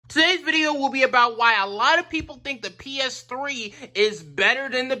Today's video will be about why a lot of people think the PS3 is better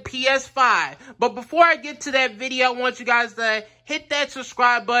than the PS5. But before I get to that video, I want you guys to hit that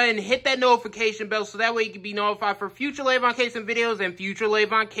subscribe button, hit that notification bell, so that way you can be notified for future lavoncason videos and future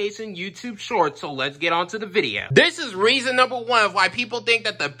lavoncason YouTube shorts. So let's get on to the video. This is reason number one of why people think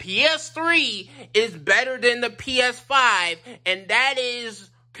that the PS3 is better than the PS5, and that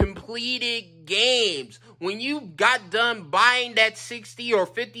is completed games. When you got done buying that $60 or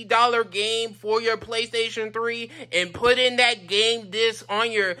 $50 game for your PlayStation 3 and put in that game disc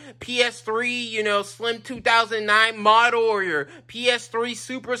on your PS3, Slim 2009 model, or your PS3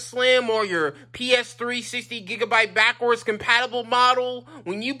 Super Slim, or your PS3 60GB backwards compatible model,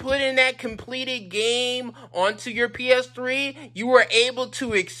 when you put in that completed game onto your PS3, you were able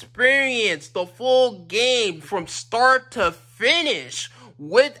to experience the full game from start to finish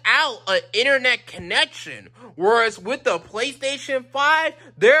without an internet connection. Whereas with the PlayStation 5,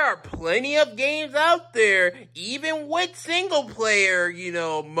 there are plenty of games out there, even with single player,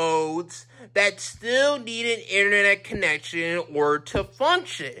 modes, that still need an internet connection in order to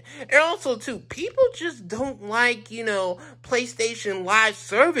function. And also, too, people just don't like, PlayStation Live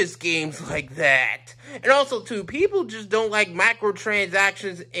service games like that. And also, too, people just don't like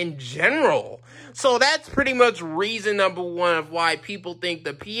microtransactions in general. So that's pretty much reason number one of why people think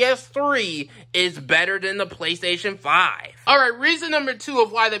the PS3 is better than the PlayStation 5. Alright, reason number two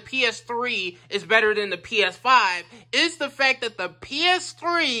of why the PS3 is better than the PS5 is the fact that the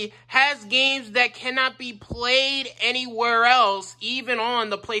PS3 has games that cannot be played anywhere else, even on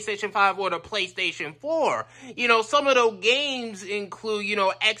the PlayStation 5 or the PlayStation 4. Some of those games include,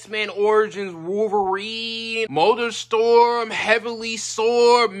 X-Men Origins Wolverine, Motorstorm, Heavily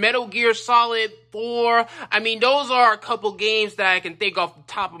Sword, Metal Gear Solid 4. I mean, those are a couple games that I can think off the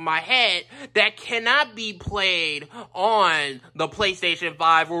top of my head that cannot be played on the PlayStation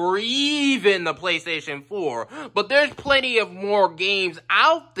 5 or even the PlayStation 4. But there's plenty of more games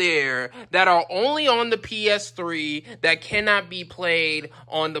out there that are only on the PS3 that cannot be played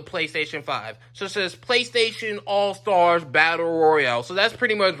on the PlayStation 5. Such as PlayStation All-Stars Battle Royale. So that's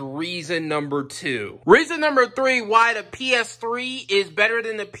pretty much reason number two. Reason number three why the PS3 is better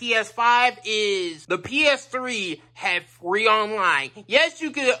than the PS5 is the PS3 had free online. Yes,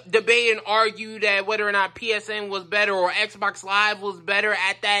 you could debate and argue that whether or not PSN was better or Xbox Live was better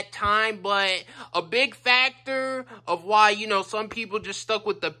at that time, but a big factor of why, some people just stuck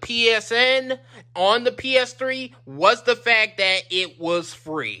with the PSN on the PS3 was the fact that it was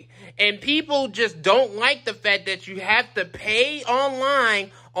free. And people just don't like the fact that you have to pay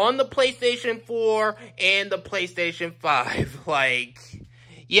online on the PlayStation 4 and the PlayStation 5.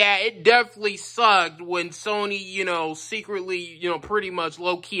 Yeah, it definitely sucked when Sony, secretly, pretty much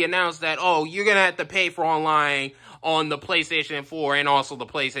low-key announced that, oh, you're gonna have to pay for online on the PlayStation 4 and also the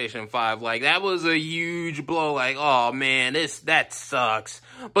PlayStation 5. That was a huge blow. Oh, man, that sucks.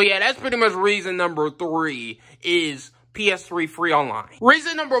 But yeah, that's pretty much reason number three is PS3 free online.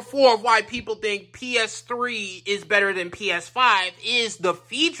 Reason number four of why people think PS3 is better than PS5 is the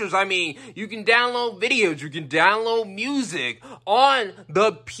features. I mean, you can download videos, you can download music on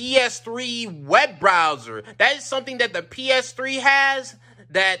the PS3 web browser. That is something that the PS3 has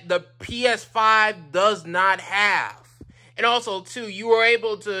that the PS5 does not have. And also, too, you are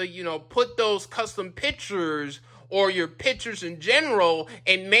able to, put those custom pictures or your pictures in general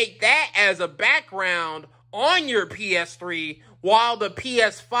and make that as a background on your PS3, while the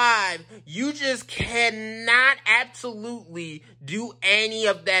PS5, you just cannot absolutely do any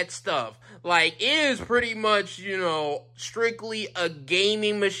of that stuff. It is pretty much, strictly a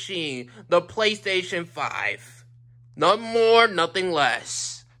gaming machine. The PlayStation 5. Nothing more, nothing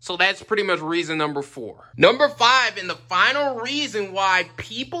less. So that's pretty much reason number four. Number five, and the final reason why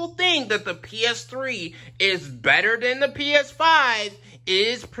people think that the PS3 is better than the PS5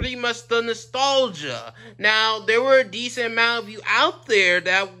 is pretty much the nostalgia. Now, there were a decent amount of you out there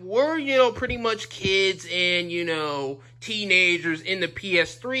that were, pretty much kids and, teenagers in the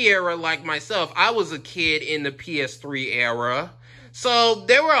PS3 era like myself. I was a kid in the PS3 era. So,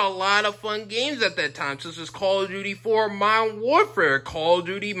 there were a lot of fun games at that time, such as Call of Duty 4 Modern Warfare, Call of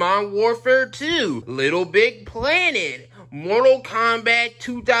Duty Modern Warfare 2, Little Big Planet, Mortal Kombat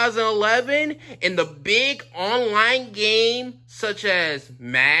 2011, and the big online game such as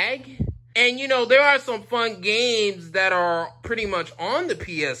MAG. And, there are some fun games that are pretty much on the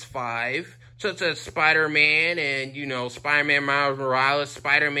PS5, such as Spider-Man and, Spider-Man Miles Morales,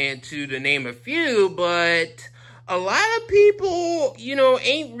 Spider-Man 2, to name a few, but a lot of people,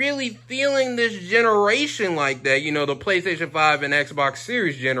 ain't really feeling this generation like that, the PlayStation 5 and Xbox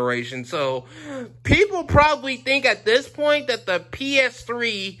Series generation. So people probably think at this point that the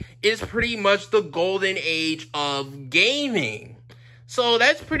PS3 is pretty much the golden age of gaming. So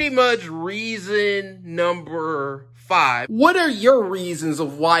that's pretty much reason number 5. What are your reasons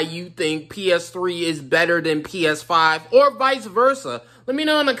of why you think PS3 is better than PS5 or vice versa? Let me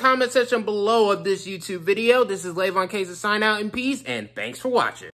know in the comment section below of this YouTube video. This is LavonCason sign out in peace, and thanks for watching.